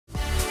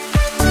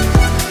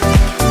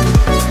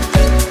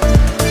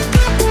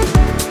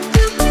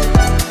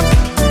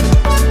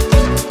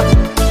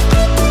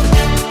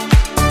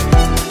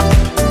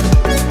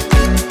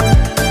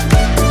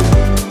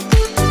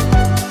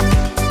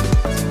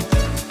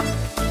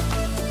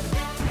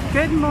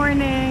Good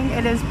morning.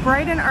 It is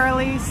bright and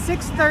early,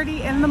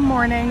 6:30 in the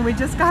morning. We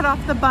just got off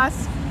the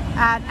bus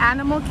at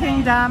Animal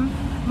Kingdom.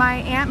 My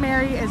Aunt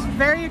Mary is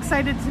very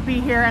excited to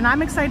be here and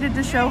I'm excited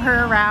to show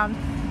her around.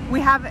 We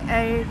have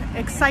an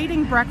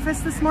exciting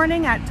breakfast this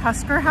morning at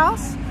Tusker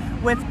House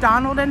with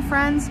Donald and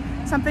friends,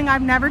 something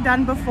I've never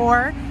done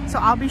before, so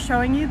I'll be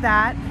showing you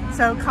that.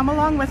 So come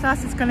along with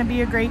us, it's gonna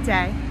be a great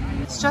day.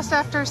 It's just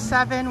after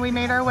 7. We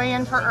made our way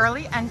in for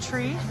early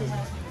entry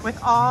with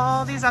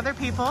all these other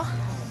people.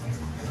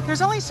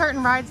 There's only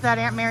certain rides that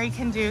Aunt Mary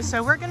can do,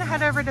 so we're gonna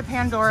head over to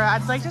Pandora.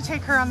 I'd like to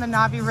take her on the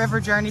Navi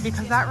River Journey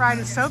because that ride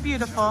is so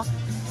beautiful.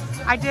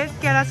 I did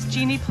get us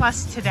Genie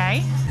Plus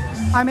today.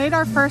 I made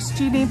our first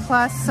Genie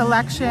Plus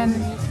selection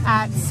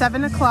at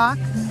 7 o'clock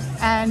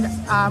and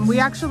we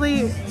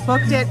actually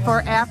booked it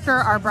for after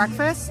our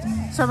breakfast.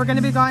 So we're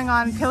gonna be going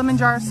on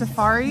Kilimanjaro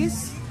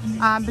Safaris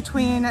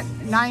between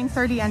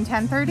 9:30 and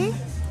 10:30.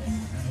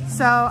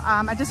 So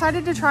I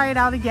decided to try it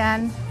out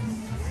again.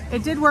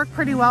 It did work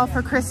pretty well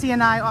for Chrissy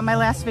and I on my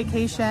last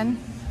vacation.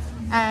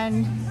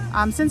 And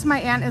since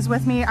my aunt is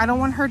with me, I don't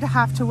want her to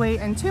have to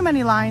wait in too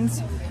many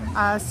lines.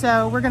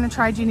 So we're gonna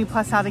try Genie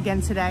Plus out again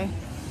today.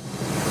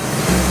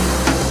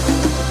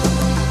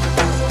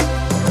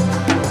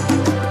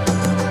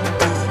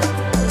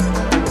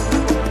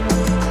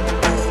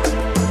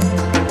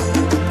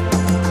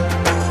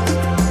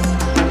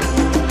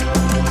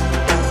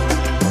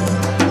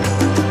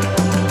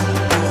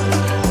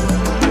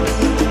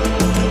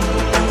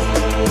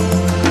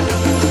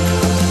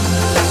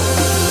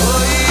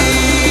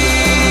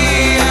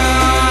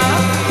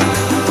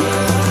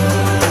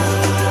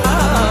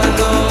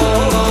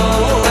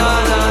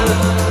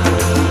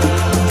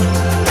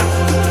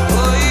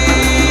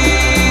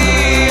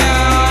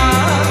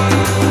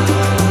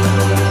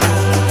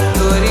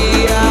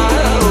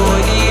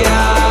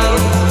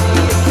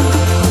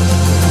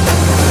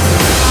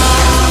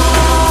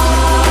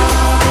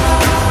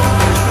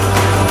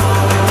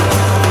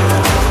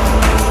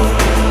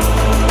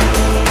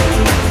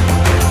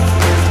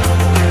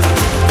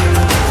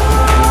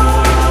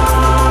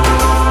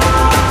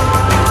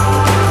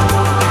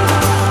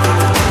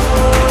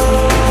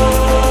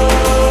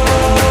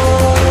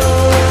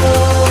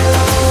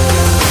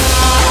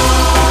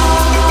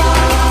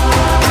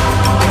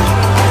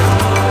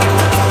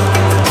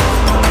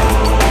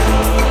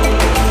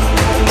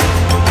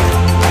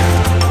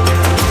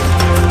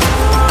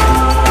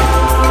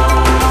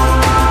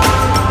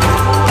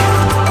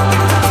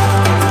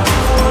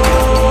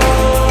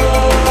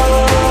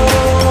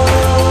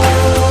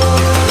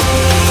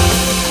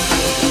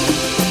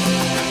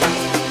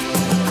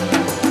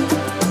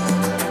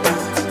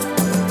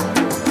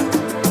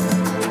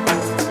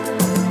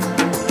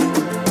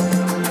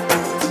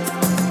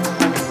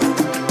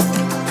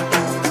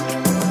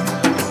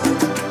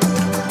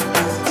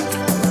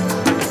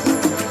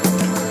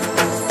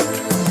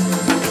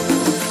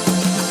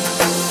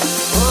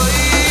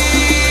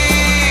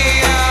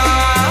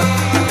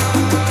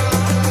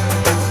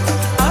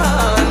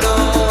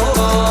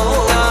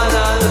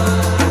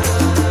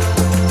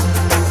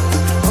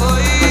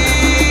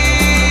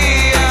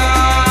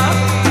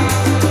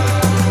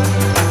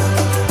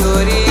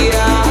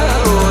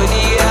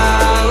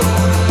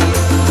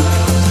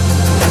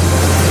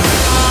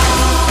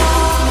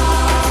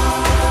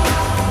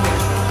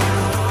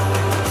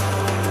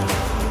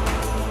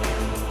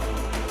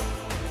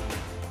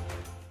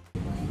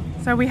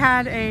 So we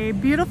had a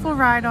beautiful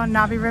ride on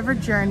Navi River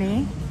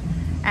Journey,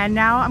 and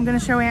now I'm going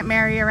to show Aunt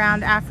Mary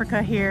around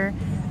Africa here.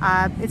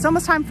 It's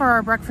almost time for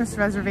our breakfast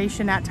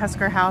reservation at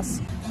Tusker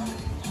House.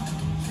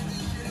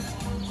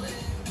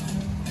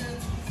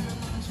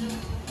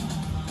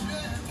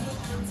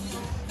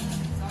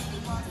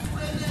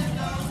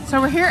 So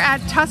we're here at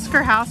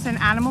Tusker House in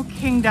Animal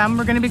Kingdom.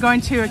 We're going to be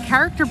going to a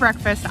character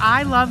breakfast.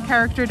 I love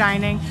character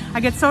dining. I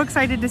get so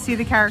excited to see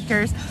the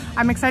characters.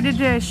 I'm excited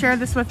to share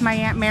this with my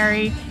Aunt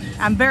Mary.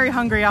 I'm very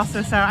hungry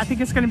also, so I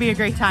think it's going to be a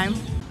great time.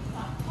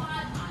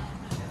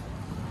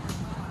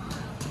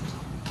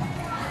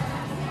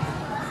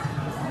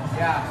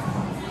 Yeah.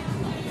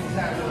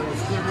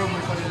 School room, we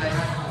call it like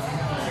that.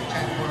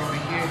 Over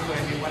here, so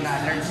if you want to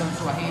learn some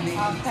Swahili.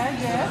 Okay,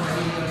 good.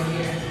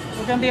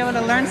 We're going to be able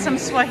to learn some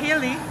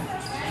Swahili.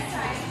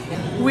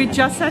 We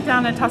just sat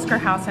down at Tusker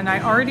House and I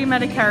already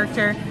met a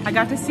character. I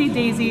got to see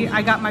Daisy.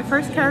 I got my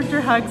first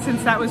character hug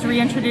since that was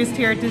reintroduced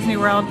here at Disney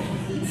World.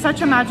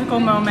 Such a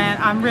magical moment.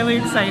 I'm really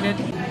excited.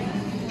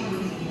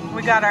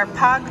 We got our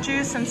pog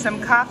juice and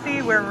some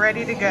coffee. We're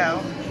ready to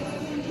go.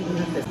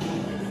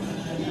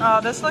 Oh,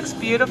 this looks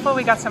beautiful.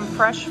 We got some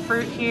fresh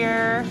fruit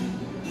here,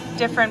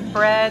 different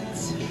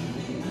breads,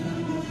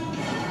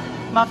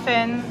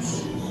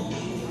 muffins.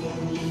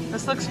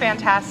 This looks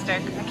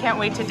fantastic. I can't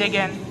wait to dig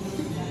in.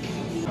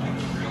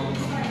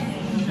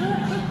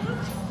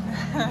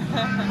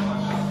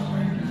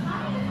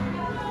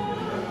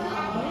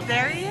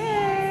 There he is.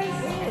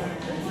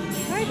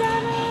 Hi,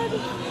 Donald.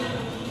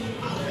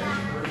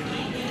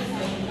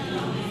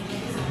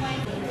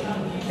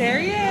 There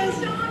he is.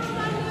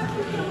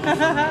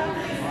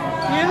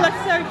 You look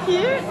so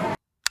cute.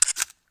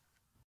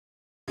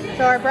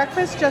 So our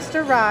breakfast just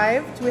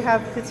arrived. We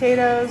have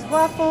potatoes,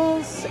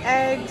 waffles,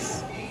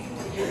 eggs,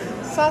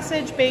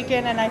 sausage,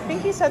 bacon, and I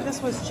think he said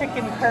this was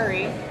chicken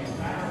curry.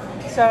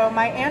 So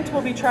my aunt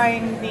will be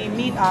trying the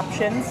meat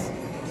options.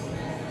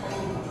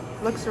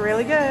 Looks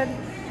really good.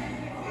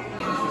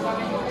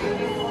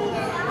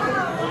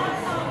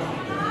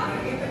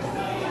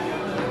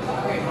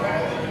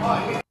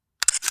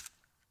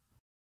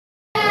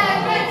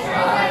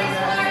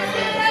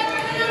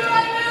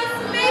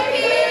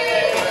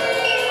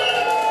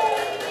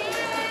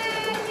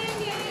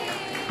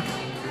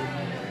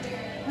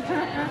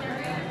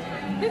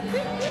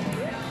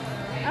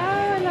 Oh,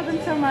 I love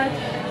him so much.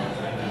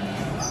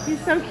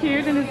 He's so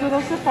cute in his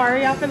little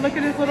safari outfit. Look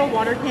at his little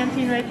water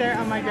canteen right there.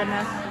 Oh my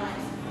goodness.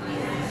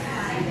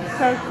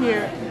 So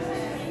cute.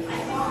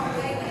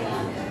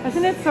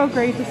 Isn't it so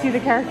great to see the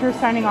characters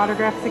signing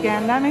autographs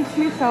again? That makes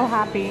me so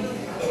happy.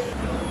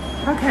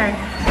 Okay,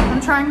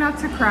 I'm trying not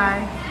to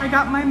cry. I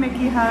got my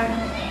Mickey hug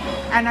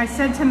and I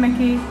said to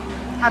Mickey,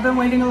 I've been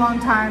waiting a long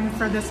time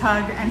for this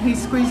hug, and he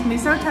squeezed me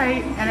so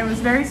tight and it was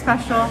very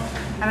special,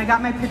 and I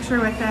got my picture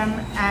with him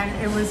and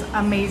it was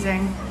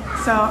amazing.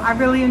 So I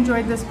really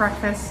enjoyed this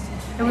breakfast.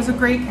 It was a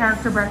great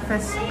character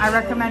breakfast. I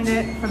recommend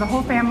it for the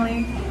whole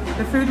family.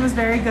 The food was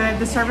very good.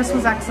 The service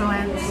was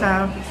excellent.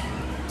 So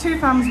 2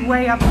 thumbs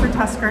way up for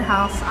Tusker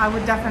House. I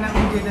would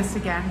definitely do this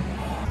again.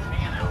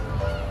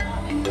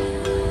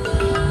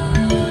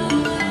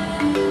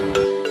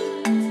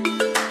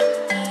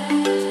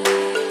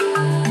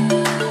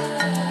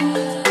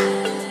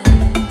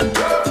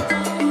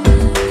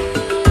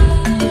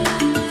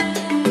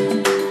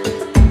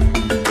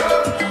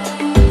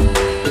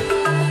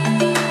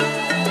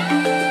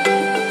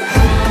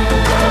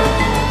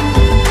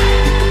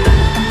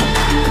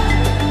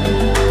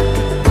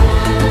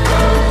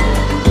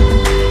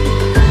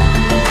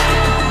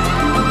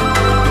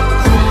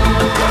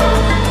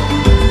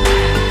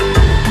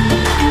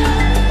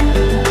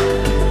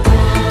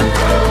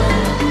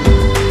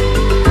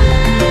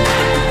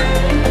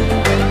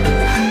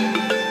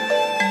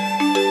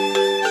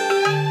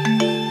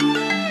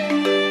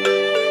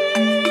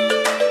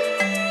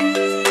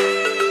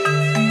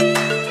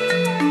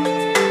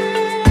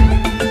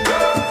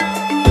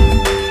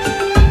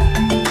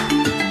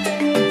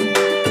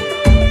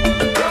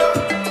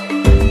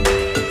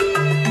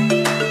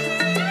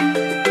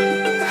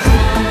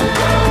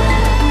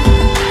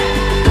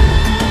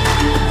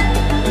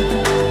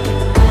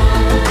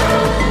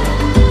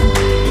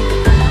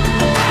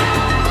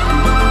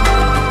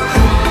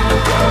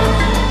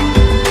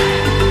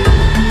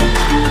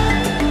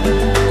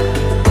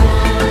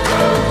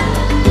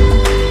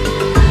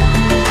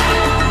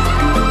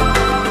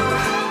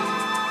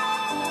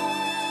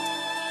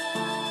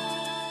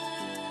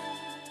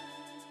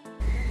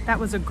 That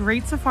was a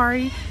great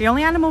safari. The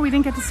only animal we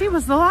didn't get to see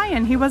was the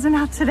lion. He wasn't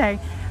out today,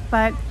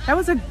 but that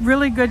was a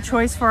really good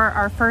choice for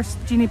our first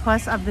Genie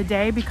Plus of the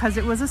day because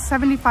it was a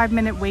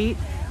 75-minute wait.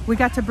 We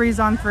got to breeze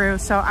on through,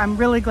 so I'm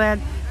really glad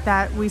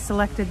that we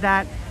selected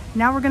that.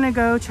 Now we're gonna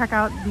go check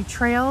out the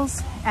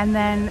trails and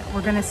then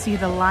we're gonna see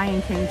the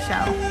Lion King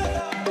show.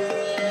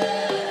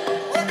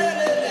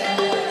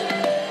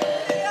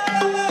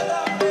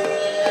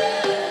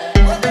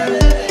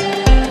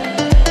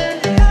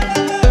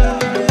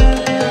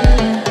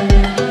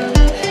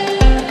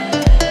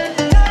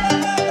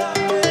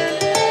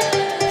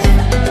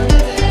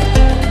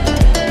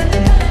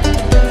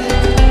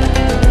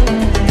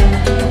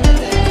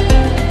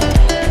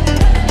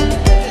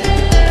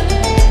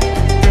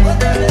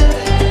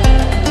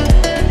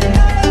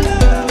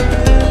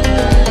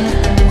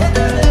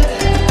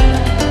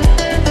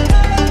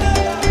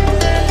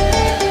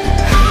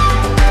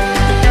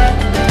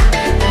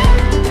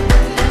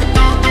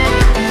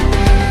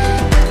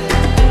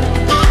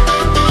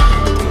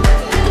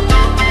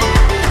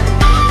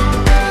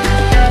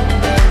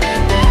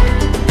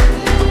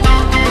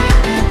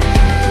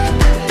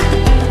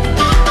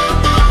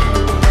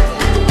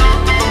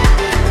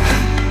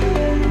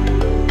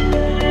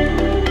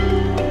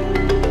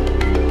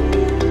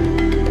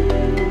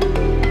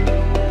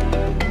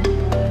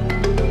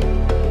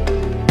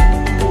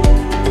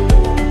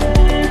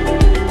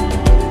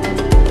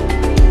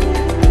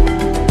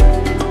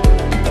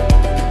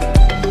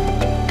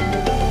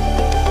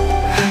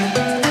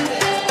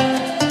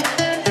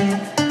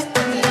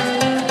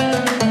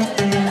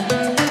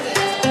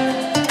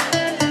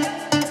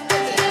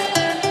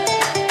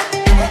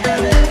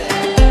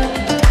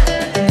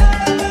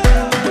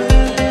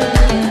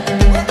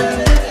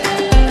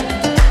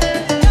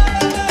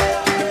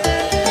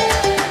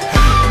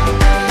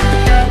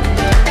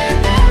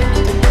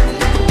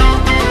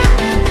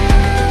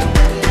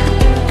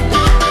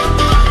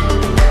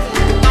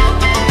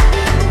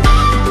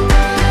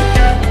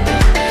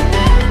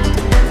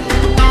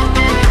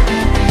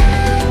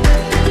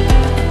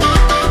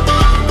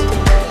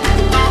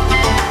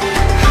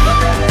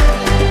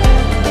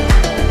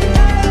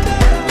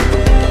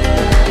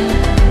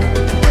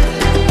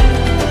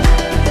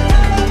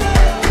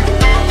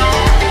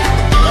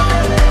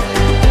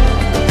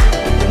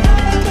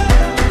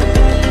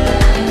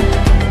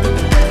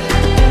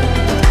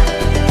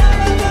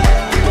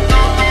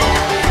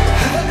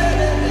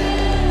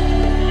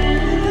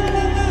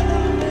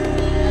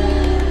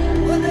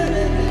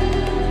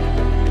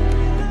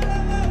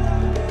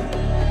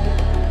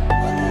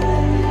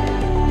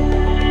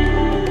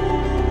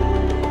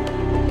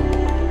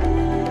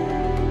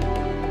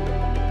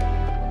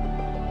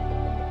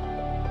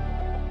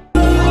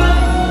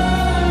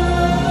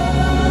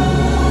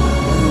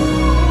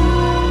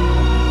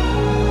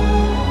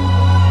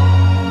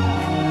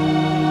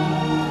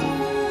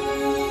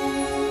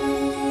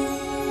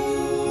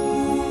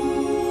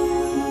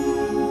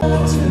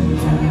 to